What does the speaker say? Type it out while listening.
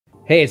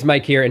Hey, it's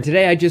Mike here, and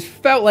today I just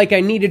felt like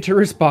I needed to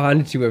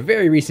respond to a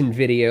very recent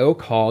video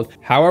called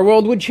How Our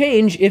World Would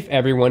Change If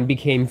Everyone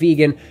Became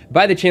Vegan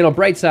by the channel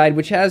Brightside,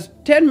 which has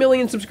 10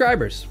 million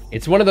subscribers.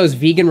 It's one of those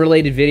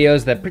vegan-related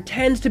videos that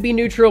pretends to be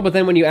neutral, but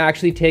then when you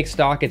actually take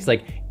stock, it's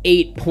like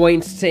 8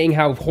 points saying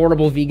how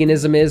horrible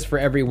veganism is for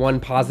every one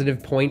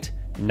positive point,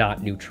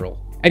 not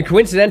neutral. And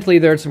coincidentally,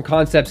 there are some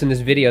concepts in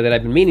this video that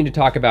I've been meaning to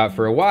talk about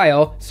for a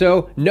while,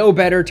 so no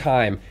better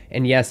time.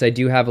 And yes, I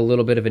do have a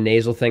little bit of a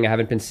nasal thing. I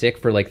haven't been sick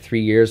for like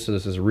 3 years, so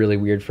this is really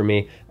weird for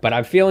me, but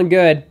I'm feeling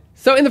good.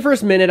 So in the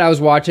first minute I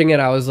was watching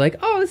and I was like,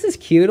 oh, this is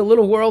cute, a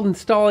little world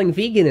installing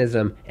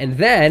veganism. And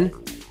then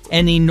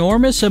an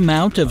enormous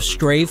amount of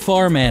stray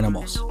farm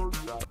animals.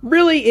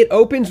 Really, it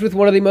opens with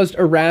one of the most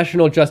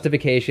irrational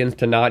justifications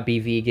to not be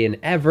vegan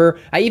ever.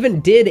 I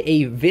even did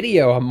a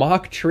video, a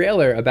mock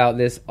trailer about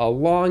this a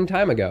long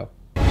time ago.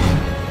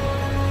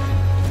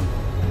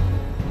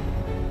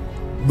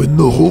 When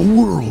the whole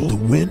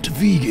world went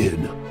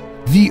vegan,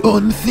 the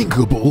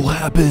unthinkable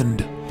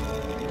happened.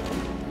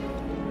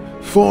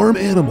 Farm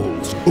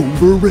animals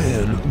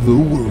overran the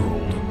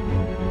world.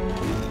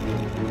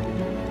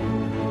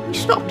 We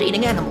stopped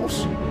eating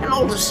animals, and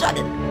all of a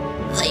sudden,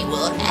 they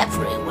were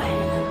everywhere.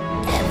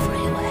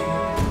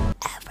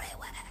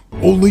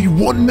 Only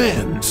one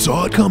man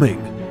saw it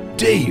coming.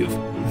 Dave,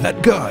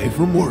 that guy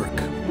from work.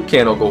 We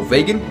can't all go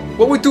vegan.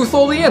 What we do with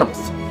all the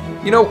animals?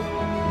 You know,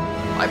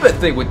 I bet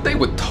they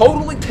would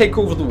totally take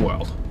over the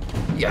world.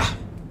 Yeah.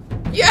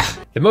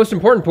 The most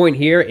important point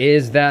here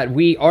is that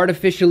we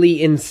artificially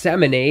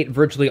inseminate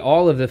virtually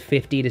all of the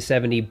 50 to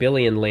 70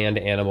 billion land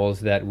animals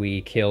that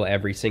we kill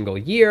every single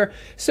year,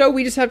 so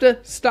we just have to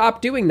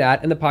stop doing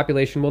that and the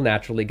population will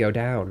naturally go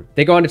down.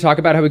 They go on to talk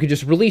about how we could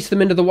just release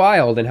them into the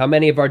wild and how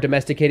many of our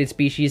domesticated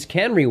species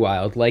can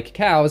rewild, like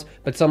cows,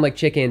 but some like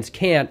chickens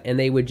can't and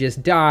they would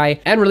just die,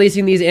 and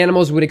releasing these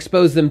animals would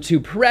expose them to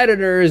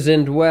predators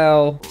and,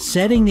 well...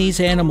 setting these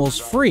animals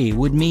free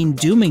would mean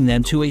dooming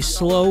them to a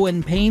slow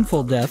and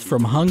painful death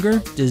from hunger,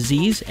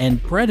 disease,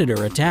 and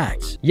predator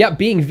attacks. Yep,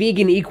 being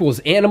vegan equals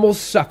animal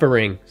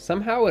suffering.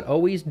 Somehow it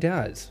always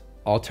does.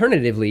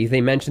 Alternatively,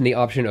 they mentioned the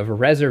option of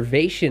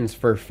reservations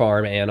for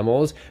farm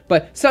animals,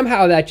 but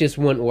somehow that just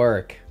wouldn't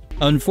work.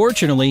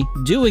 Unfortunately,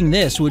 doing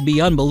this would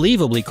be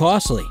unbelievably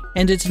costly,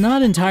 and it's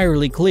not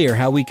entirely clear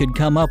how we could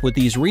come up with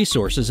these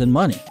resources and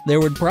money. There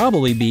would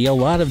probably be a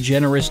lot of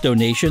generous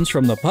donations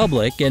from the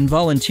public and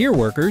volunteer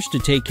workers to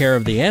take care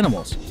of the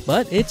animals,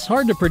 but it's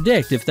hard to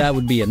predict if that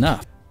would be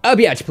enough.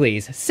 Biatch,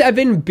 please.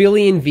 7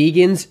 billion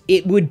vegans,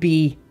 it would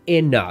be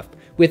enough.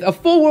 With a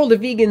full world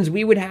of vegans,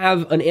 we would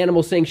have an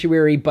animal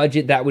sanctuary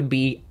budget that would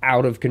be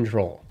out of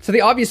control. So the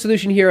obvious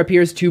solution here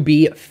appears to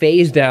be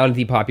phase down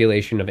the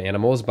population of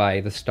animals by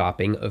the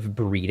stopping of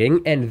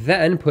breeding, and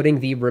then putting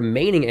the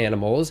remaining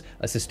animals,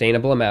 a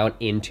sustainable amount,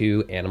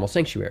 into animal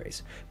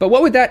sanctuaries. But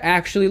what would that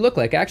actually look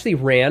like? I actually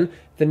ran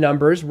the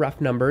numbers, rough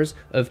numbers,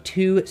 of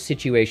two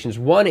situations.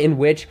 One in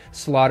which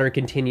slaughter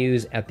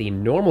continues at the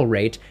normal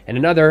rate, and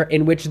another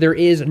in which there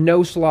is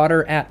no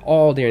slaughter at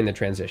all during the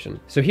transition.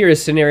 So here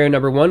is scenario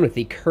number one with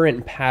the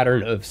current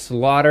pattern of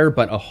slaughter,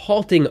 but a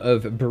halting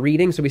of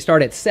breeding. So we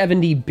start at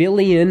 70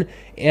 billion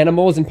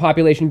animals and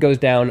population goes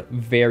down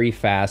very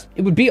fast.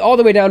 It would be all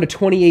the way down to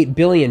 28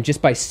 billion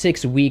just by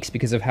 6 weeks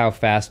because of how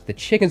fast the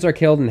chickens are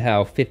killed and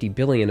how 50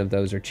 billion of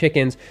those are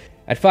chickens.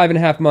 At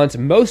 5.5 months,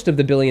 most of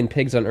the billion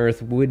pigs on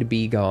Earth would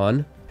be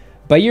gone.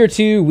 By year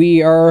 2,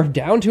 we are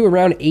down to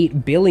around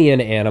 8 billion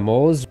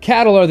animals.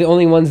 Cattle are the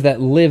only ones that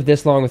live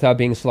this long without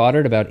being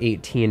slaughtered, about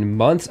 18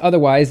 months.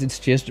 Otherwise, it's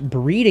just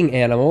breeding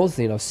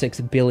animals,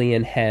 6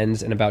 billion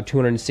hens and about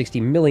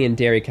 260 million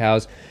dairy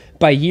cows.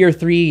 By year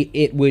 3,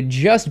 it would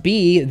just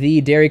be the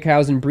dairy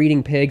cows and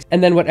breeding pigs,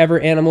 and then whatever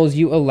animals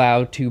you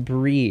allow to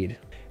breed.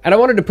 And I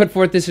wanted to put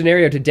forth this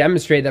scenario to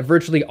demonstrate that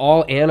virtually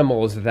all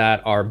animals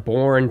that are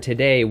born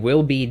today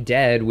will be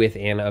dead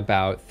within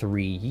about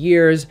 3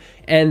 years.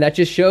 And that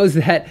just shows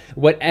that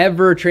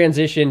whatever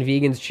transition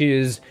vegans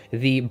choose,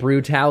 the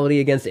brutality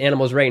against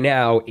animals right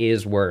now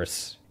is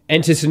worse.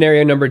 And to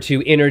scenario number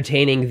 2,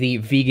 entertaining the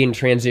vegan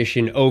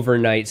transition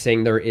overnight,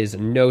 saying there is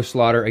no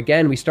slaughter.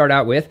 Again, we start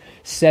out with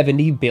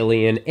 70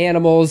 billion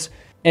animals.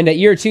 And at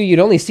year 2, you'd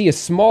only see a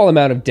small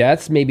amount of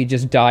deaths, maybe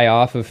just die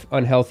off of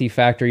unhealthy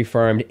factory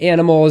farmed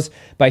animals.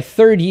 By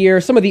 3rd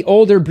year, some of the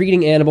older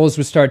breeding animals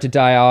would start to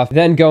die off.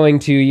 Then going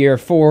to year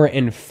 4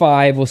 and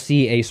 5, we'll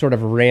see a sort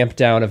of ramp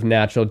down of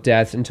natural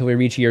deaths until we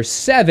reach year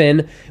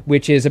 7,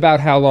 which is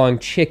about how long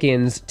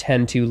chickens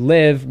tend to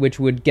live, which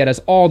would get us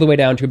all the way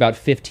down to about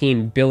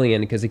 15 billion,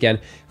 because again,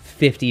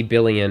 50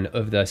 billion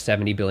of the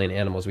 70 billion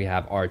animals we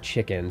have are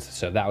chickens,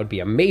 so that would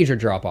be a major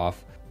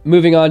drop-off.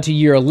 Moving on to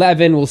year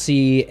 11, we'll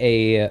see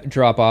a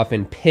drop-off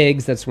in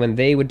pigs. That's when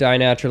they would die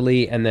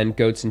naturally, and then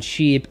goats and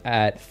sheep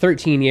at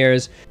 13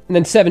 years. And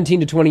then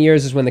 17 to 20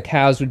 years is when the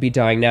cows would be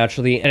dying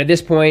naturally. And at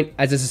this point,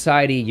 as a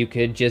society, you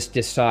could just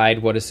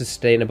decide what a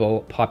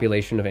sustainable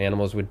population of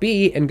animals would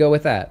be and go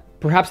with that.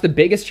 Perhaps the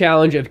biggest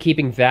challenge of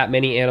keeping that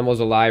many animals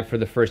alive for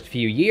the first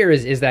few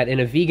years is that in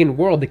a vegan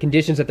world, the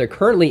conditions that they're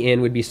currently in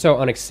would be so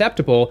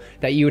unacceptable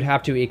that you would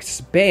have to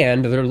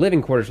expand their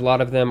living quarters. A lot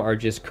of them are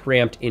just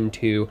cramped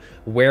into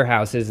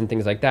warehouses and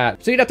things like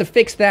that. So you'd have to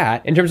fix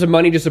that. In terms of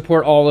money to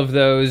support all of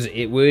those,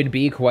 it would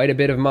be quite a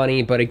bit of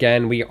money, but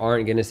again, we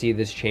aren't going to see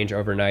this change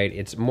overnight.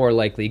 It's more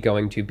likely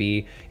going to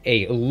be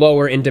a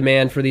lower in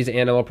demand for these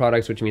animal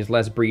products, which means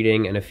less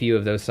breeding and a few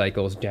of those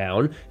cycles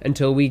down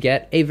until we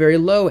get a very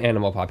low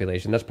animal population.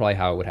 That's probably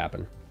how it would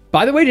happen.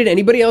 By the way, did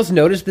anybody else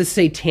notice the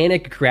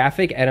satanic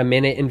graphic at 1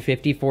 minute and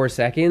 54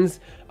 seconds?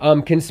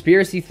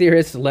 Conspiracy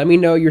theorists, let me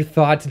know your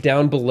thoughts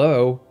down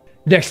below.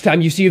 Next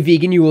time you see a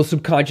vegan, you will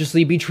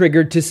subconsciously be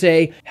triggered to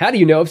say, how do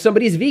you know if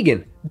somebody's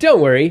vegan?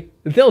 Don't worry,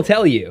 they'll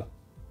tell you.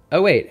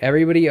 Oh wait,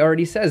 everybody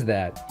already says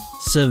that.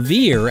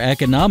 Severe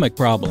economic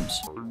problems.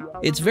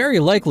 It's very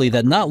likely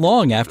that not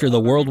long after the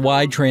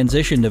worldwide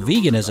transition to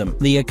veganism,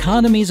 the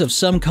economies of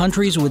some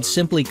countries would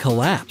simply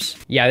collapse.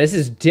 Yeah, this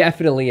is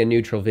definitely a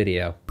neutral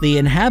video. The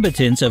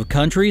inhabitants of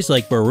countries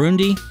like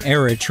Burundi,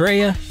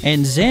 Eritrea,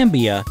 and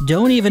Zambia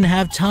don't even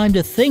have time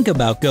to think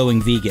about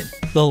going vegan.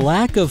 The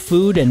lack of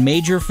food and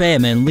major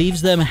famine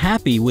leaves them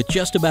happy with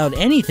just about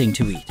anything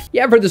to eat.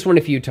 Yeah, I've heard this one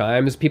a few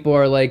times. People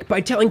are like, by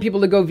telling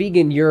people to go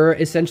vegan, you're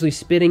essentially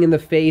spitting in the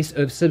face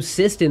of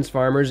subsistence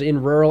farmers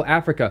in rural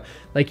Africa.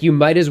 Like, you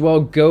might as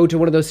well go to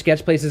one of those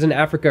sketch places in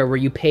Africa where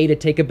you pay to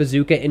take a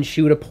bazooka and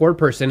shoot a poor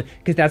person,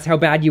 because that's how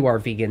bad you are,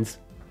 vegans.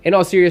 In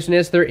all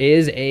seriousness, there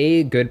is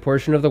a good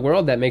portion of the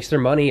world that makes their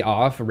money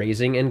off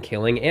raising and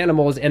killing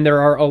animals, and there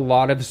are a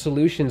lot of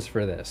solutions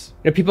for this.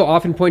 You know, people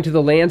often point to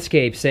the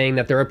landscape, saying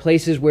that there are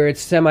places where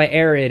it's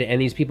semi-arid and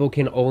these people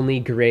can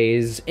only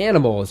graze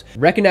animals.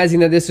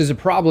 Recognizing that this is a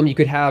problem, you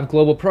could have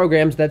global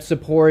programs that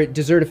support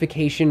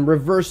desertification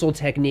reversal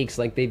techniques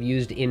like they've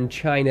used in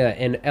China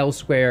and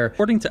elsewhere.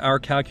 According to our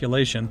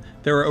calculation,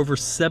 there are over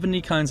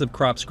 70 kinds of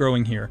crops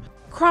growing here.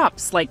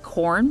 Crops like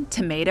corn,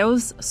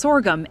 tomatoes,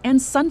 sorghum,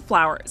 and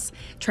sunflowers,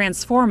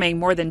 transforming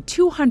more than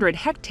 200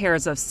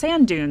 hectares of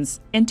sand dunes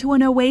into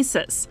an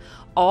oasis,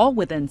 all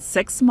within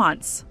 6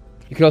 months.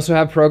 You could also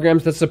have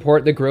programs that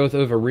support the growth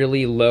of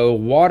really low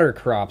water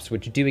crops,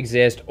 which do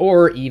exist,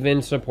 or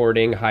even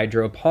supporting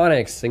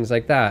hydroponics, things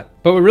like that.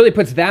 But what really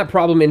puts that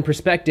problem in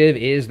perspective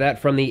is that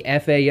from the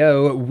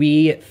FAO,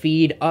 we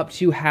feed up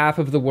to half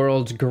of the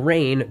world's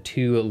grain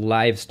to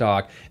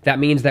livestock. That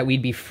means that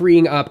we'd be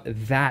freeing up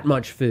that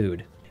much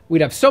food.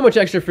 We'd have so much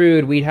extra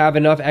food, we'd have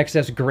enough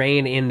excess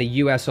grain in the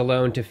US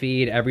alone to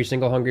feed every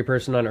single hungry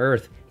person on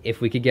Earth if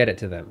we could get it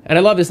to them. And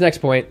I love this next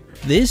point.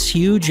 This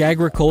huge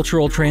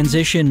agricultural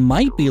transition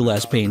might be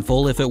less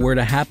painful if it were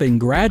to happen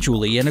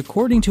gradually and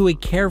according to a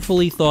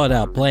carefully thought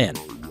out plan.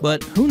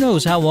 But who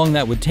knows how long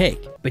that would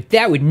take. But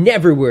that would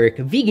never work.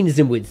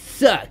 Veganism would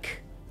suck.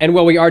 And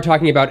while we are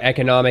talking about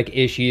economic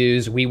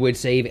issues, we would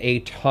save a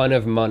ton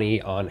of money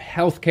on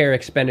healthcare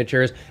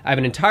expenditures. I have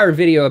an entire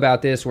video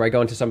about this where I go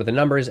into some of the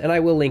numbers, and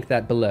I will link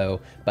that below.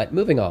 But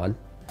moving on.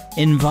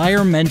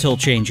 Environmental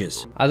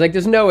changes. I was like,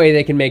 there's no way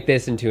they can make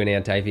this into an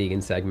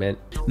anti-vegan segment.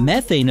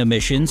 Methane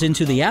emissions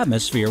into the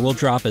atmosphere will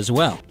drop as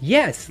well.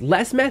 Yes,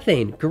 less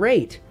methane.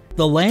 Great.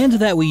 The land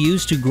that we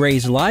use to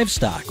graze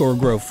livestock or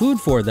grow food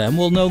for them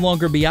will no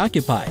longer be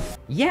occupied.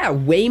 Yeah,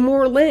 way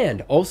more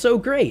land. Also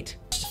great.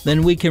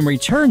 Then we can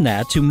return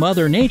that to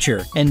Mother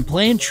Nature and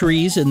plant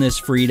trees in this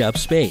freed up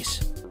space.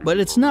 But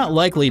it's not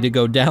likely to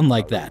go down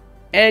like that.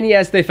 And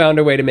yes, they found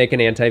a way to make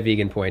an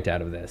anti-vegan point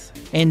out of this.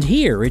 And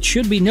here, it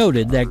should be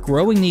noted that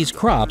growing these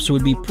crops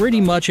would be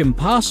pretty much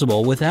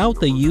impossible without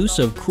the use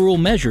of cruel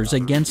measures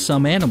against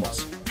some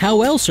animals.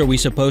 How else are we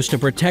supposed to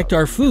protect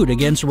our food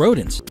against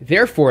rodents?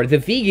 Therefore, the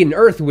vegan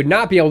Earth would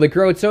not be able to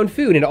grow its own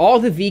food and all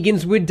the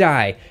vegans would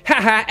die.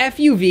 Haha, F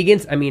you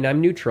vegans. I mean,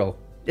 I'm neutral.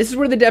 This is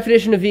where the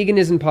definition of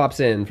veganism pops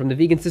in, from the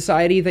Vegan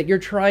Society, that you're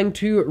trying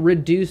to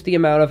reduce the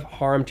amount of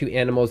harm to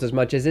animals as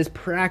much as is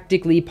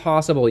practically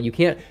possible. You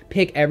can't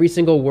pick every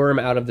single worm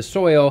out of the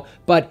soil,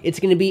 but it's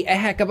going to be a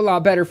heck of a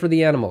lot better for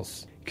the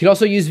animals. You could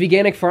also use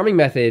veganic farming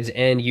methods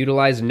and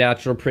utilize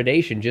natural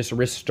predation, just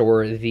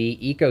restore the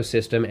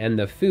ecosystem and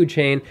the food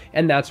chain,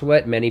 and that's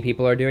what many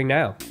people are doing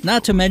now.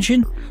 Not to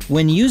mention,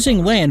 when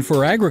using land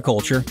for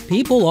agriculture,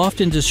 people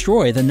often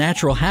destroy the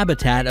natural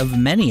habitat of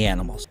many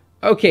animals.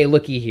 Okay,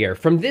 looky here.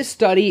 From this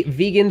study,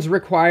 vegans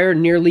require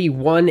nearly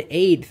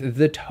 1/8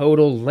 the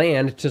total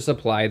land to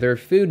supply their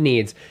food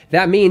needs.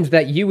 That means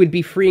that you would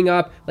be freeing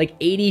up like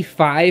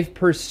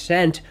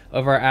 85%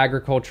 of our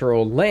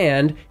agricultural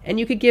land, and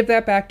you could give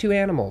that back to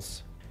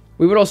animals.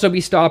 We would also be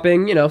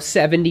stopping,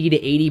 70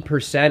 to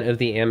 80% of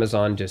the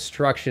Amazon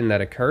destruction that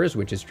occurs,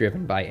 which is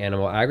driven by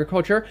animal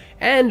agriculture,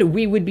 and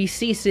we would be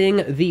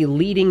ceasing the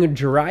leading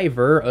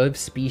driver of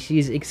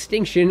species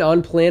extinction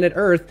on planet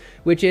Earth,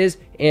 which is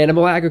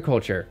animal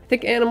agriculture. I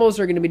think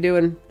animals are going to be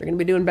doing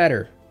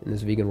better in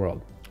this vegan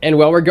world. And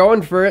while we're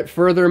going for it,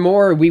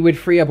 furthermore, we would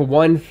free up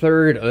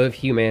 1/3 of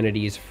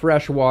humanity's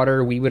fresh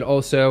water. We would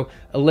also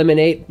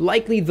eliminate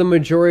likely the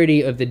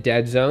majority of the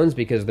dead zones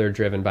because they're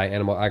driven by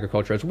animal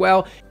agriculture as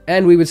well.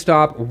 And we would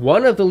stop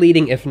one of the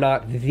leading, if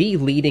not the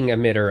leading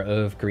emitter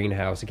of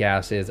greenhouse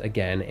gases,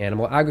 again,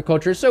 animal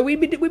agriculture. So we'd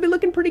be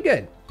looking pretty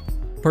good.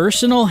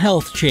 Personal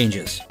health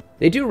changes.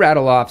 They do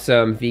rattle off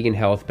some vegan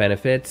health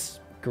benefits.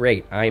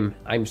 Great, I'm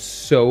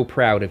so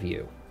proud of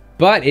you.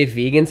 But if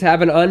vegans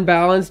have an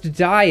unbalanced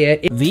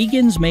diet,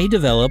 Vegans may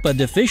develop a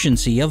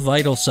deficiency of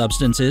vital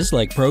substances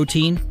like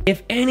protein.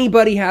 if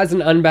anybody has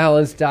an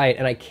unbalanced diet,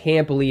 and I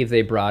can't believe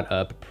they brought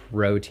up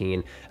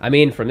protein. I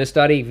mean, from this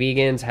study,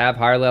 vegans have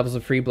higher levels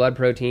of free blood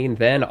protein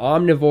than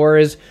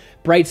omnivores.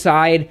 Bright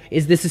side,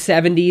 is this the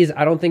 70s?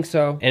 I don't think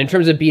so. And in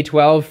terms of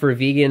B12 for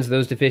vegans,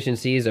 those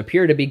deficiencies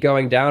appear to be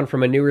going down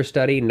from a newer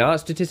study,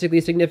 not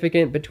statistically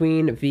significant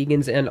between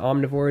vegans and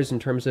omnivores in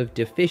terms of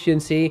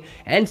deficiency.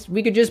 And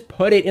we could just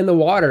put it in the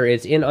water.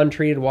 It's in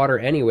untreated water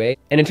anyway.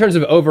 And in terms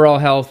of overall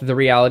health, the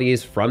reality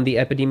is from the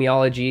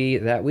epidemiology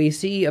that we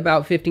see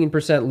about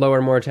 15%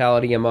 lower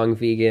mortality among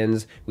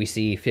vegans. We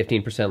see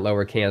 15%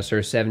 lower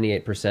cancer,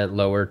 78%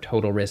 lower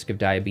total risk of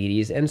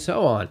diabetes, and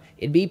so on.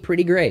 It'd be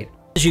pretty great.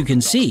 As you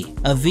can see,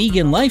 a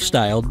vegan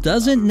lifestyle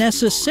doesn't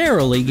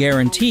necessarily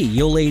guarantee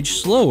you'll age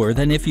slower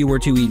than if you were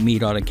to eat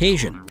meat on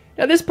occasion.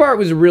 Now this part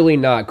was really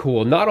not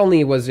cool. Not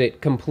only was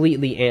it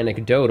completely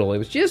anecdotal, it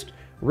was just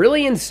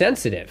really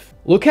insensitive.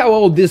 Look how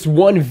old this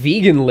one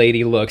vegan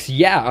lady looks.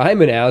 Yeah,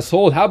 I'm an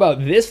asshole. How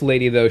about this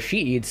lady though? She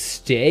eats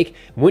steak.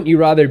 Wouldn't you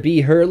rather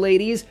be her,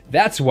 ladies?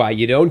 That's why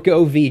you don't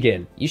go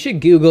vegan. You should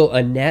Google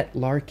Annette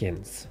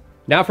Larkins.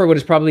 Now for what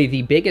is probably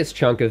the biggest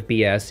chunk of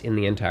BS in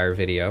the entire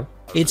video.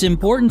 It's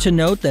important to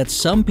note that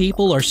some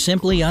people are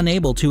simply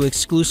unable to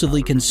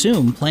exclusively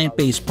consume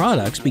plant-based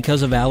products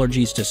because of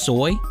allergies to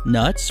soy,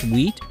 nuts,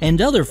 wheat,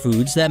 and other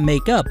foods that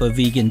make up a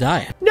vegan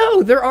diet.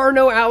 No, there are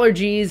no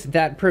allergies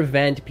that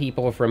prevent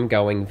people from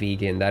going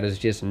vegan. That is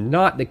just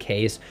not the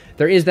case.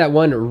 There is that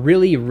one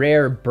really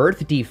rare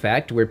birth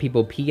defect where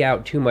people pee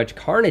out too much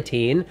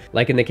carnitine,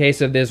 like in the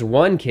case of this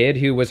one kid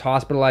who was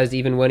hospitalized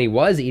even when he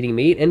was eating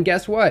meat, and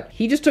guess what?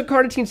 He just took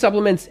carnitine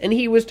supplements and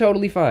he was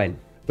totally fine.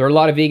 There are a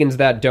lot of vegans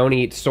that don't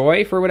eat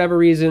soy for whatever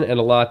reason, and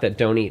a lot that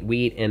don't eat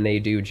wheat, and they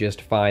do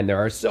just fine.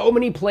 There are so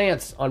many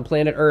plants on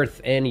planet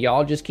Earth, and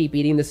y'all just keep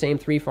eating the same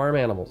 3 farm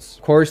animals.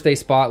 Of course, they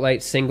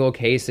spotlight single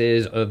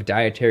cases of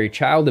dietary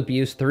child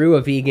abuse through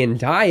a vegan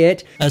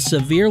diet. A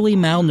severely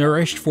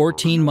malnourished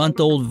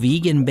 14-month-old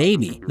vegan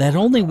baby that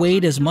only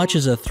weighed as much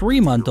as a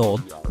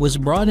 3-month-old was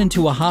brought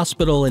into a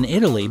hospital in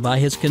Italy by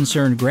his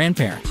concerned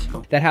grandparents.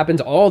 That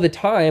happens all the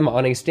time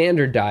on a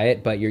standard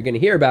diet, but you're going to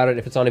hear about it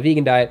if it's on a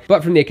vegan diet.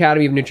 But from the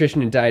Academy of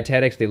Nutrition and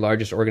Dietetics, the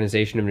largest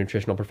organization of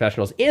nutritional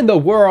professionals in the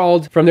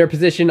world, from their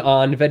position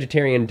on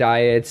vegetarian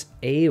diets,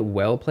 a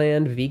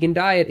well-planned vegan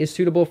diet is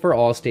suitable for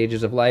all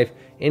stages of life,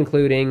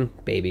 including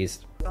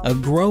babies. A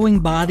growing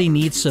body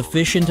needs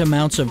sufficient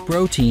amounts of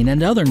protein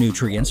and other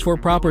nutrients for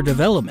proper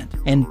development,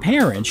 and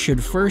parents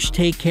should first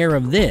take care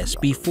of this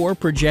before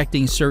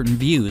projecting certain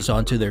views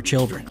onto their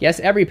children. Yes,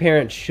 every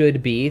parent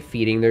should be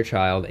feeding their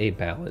child a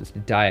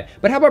balanced diet.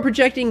 But how about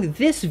projecting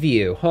this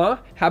view, huh?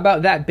 How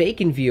about that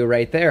bacon view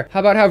right there?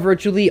 How about how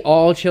virtually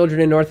all children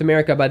in North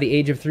America by the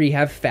age of 3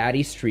 have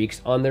fatty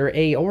streaks on their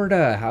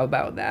aorta? How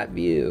about that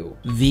view?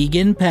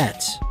 Vegan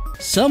pets.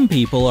 Some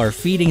people are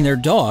feeding their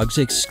dogs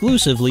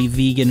exclusively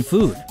vegan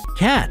food.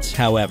 Cats,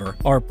 however,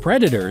 are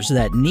predators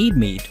that need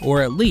meat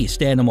or at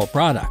least animal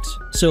products.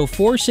 So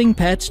forcing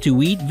pets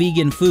to eat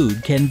vegan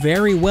food can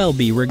very well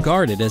be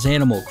regarded as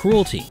animal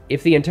cruelty.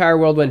 If the entire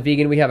world went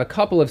vegan, we have a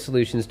couple of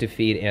solutions to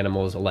feed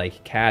animals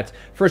like cats.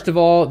 First of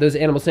all, those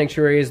animal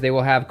sanctuaries, they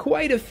will have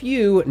quite a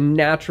few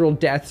natural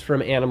deaths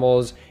from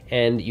animals,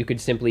 and you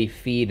could simply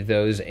feed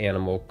those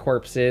animal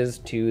corpses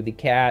to the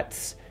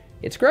cats.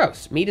 It's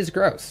gross. Meat is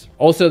gross.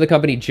 Also, the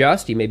company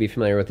Just, you may be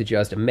familiar with the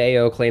Just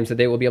Mayo, claims that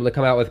they will be able to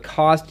come out with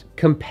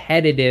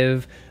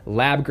cost-competitive,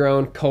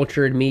 lab-grown,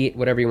 cultured meat,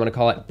 whatever you want to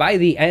call it, by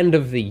the end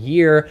of the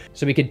year.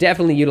 So we could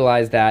definitely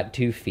utilize that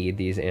to feed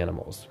these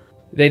animals.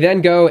 They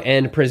then go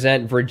and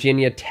present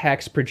Virginia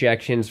Tech's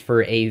projections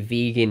for a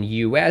vegan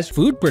U.S.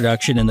 Food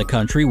production in the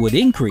country would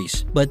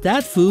increase, but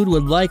that food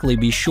would likely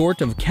be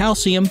short of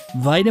calcium,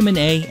 vitamin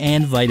A,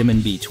 and vitamin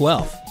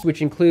B12.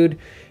 Which include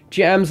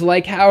gems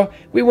like how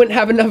we wouldn't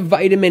have enough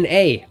vitamin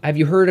A. Have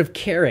you heard of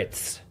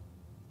carrots?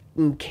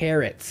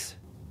 Carrots.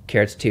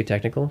 Carrots too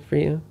technical for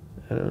you?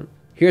 I don't know.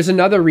 Here's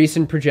another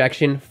recent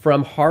projection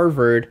from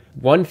Harvard.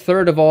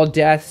 1/3 of all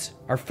deaths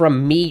are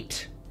from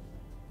meat.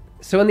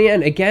 So in the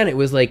end, again, it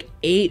was like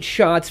 8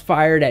 shots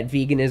fired at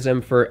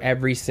veganism for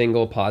every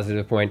single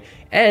positive point,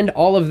 and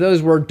all of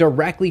those were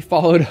directly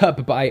followed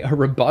up by a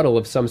rebuttal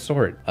of some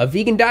sort. A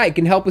vegan diet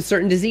can help with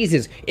certain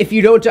diseases if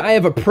you don't die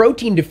of a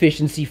protein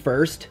deficiency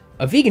first.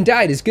 A vegan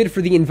diet is good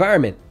for the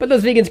environment, but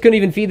those vegans couldn't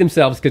even feed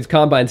themselves because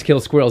combines kill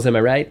squirrels, am I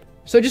right?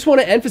 So I just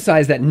want to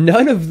emphasize that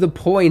none of the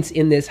points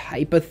in this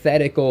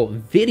hypothetical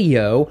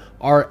video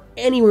are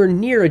anywhere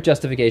near a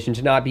justification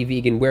to not be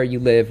vegan where you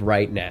live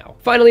right now.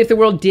 Finally, if the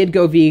world did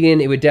go vegan,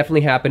 it would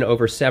definitely happen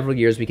over several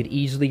years. We could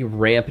easily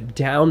ramp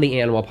down the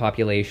animal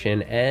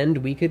population, and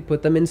we could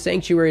put them in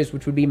sanctuaries,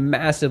 which would be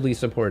massively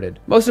supported.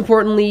 Most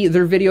importantly,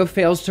 their video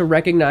fails to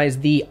recognize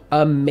the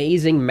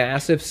amazing,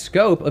 massive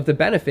scope of the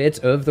benefits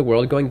of the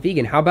world going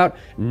vegan. How about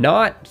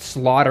not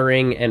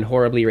slaughtering and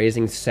horribly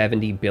raising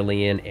 70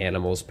 billion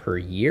animals per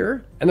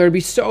year? And there would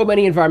be so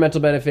many environmental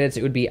benefits,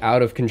 it would be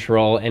out of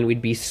control, and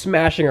we'd be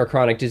smashing our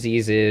chronic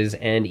diseases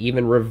and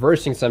even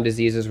reversing some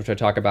diseases, which I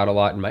talk about a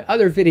lot in my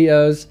other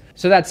videos.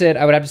 So that's it.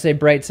 I would have to say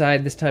bright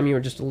side. This time you were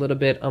just a little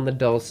bit on the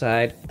dull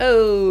side.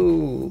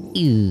 Oh.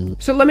 Ew.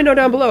 So let me know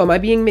down below. Am I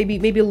being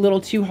maybe a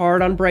little too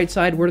hard on bright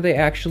side? Were they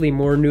actually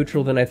more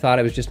neutral than I thought?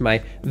 It was just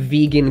my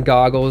vegan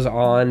goggles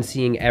on,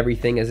 seeing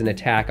everything as an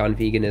attack on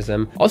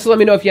veganism. Also, let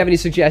me know if you have any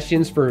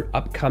suggestions for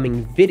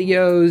upcoming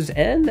videos.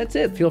 And that's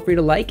it. Feel free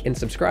to like and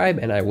subscribe,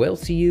 and I will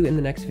see you in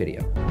the next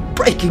video.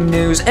 Breaking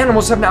news,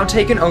 animals have now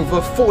taken over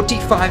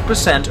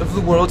 45% of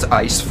the world's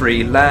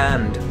ice-free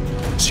land.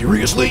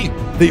 Seriously?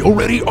 They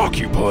already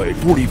occupy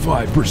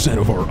 45%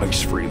 of our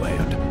ice-free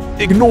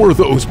land. Ignore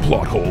those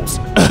plot holes.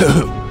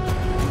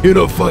 In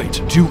a fight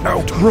to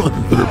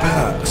outrun their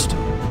past.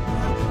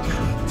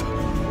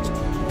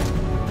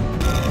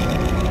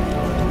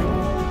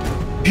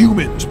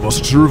 Humans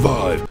must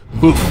survive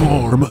the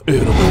farm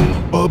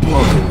animal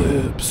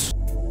apocalypse.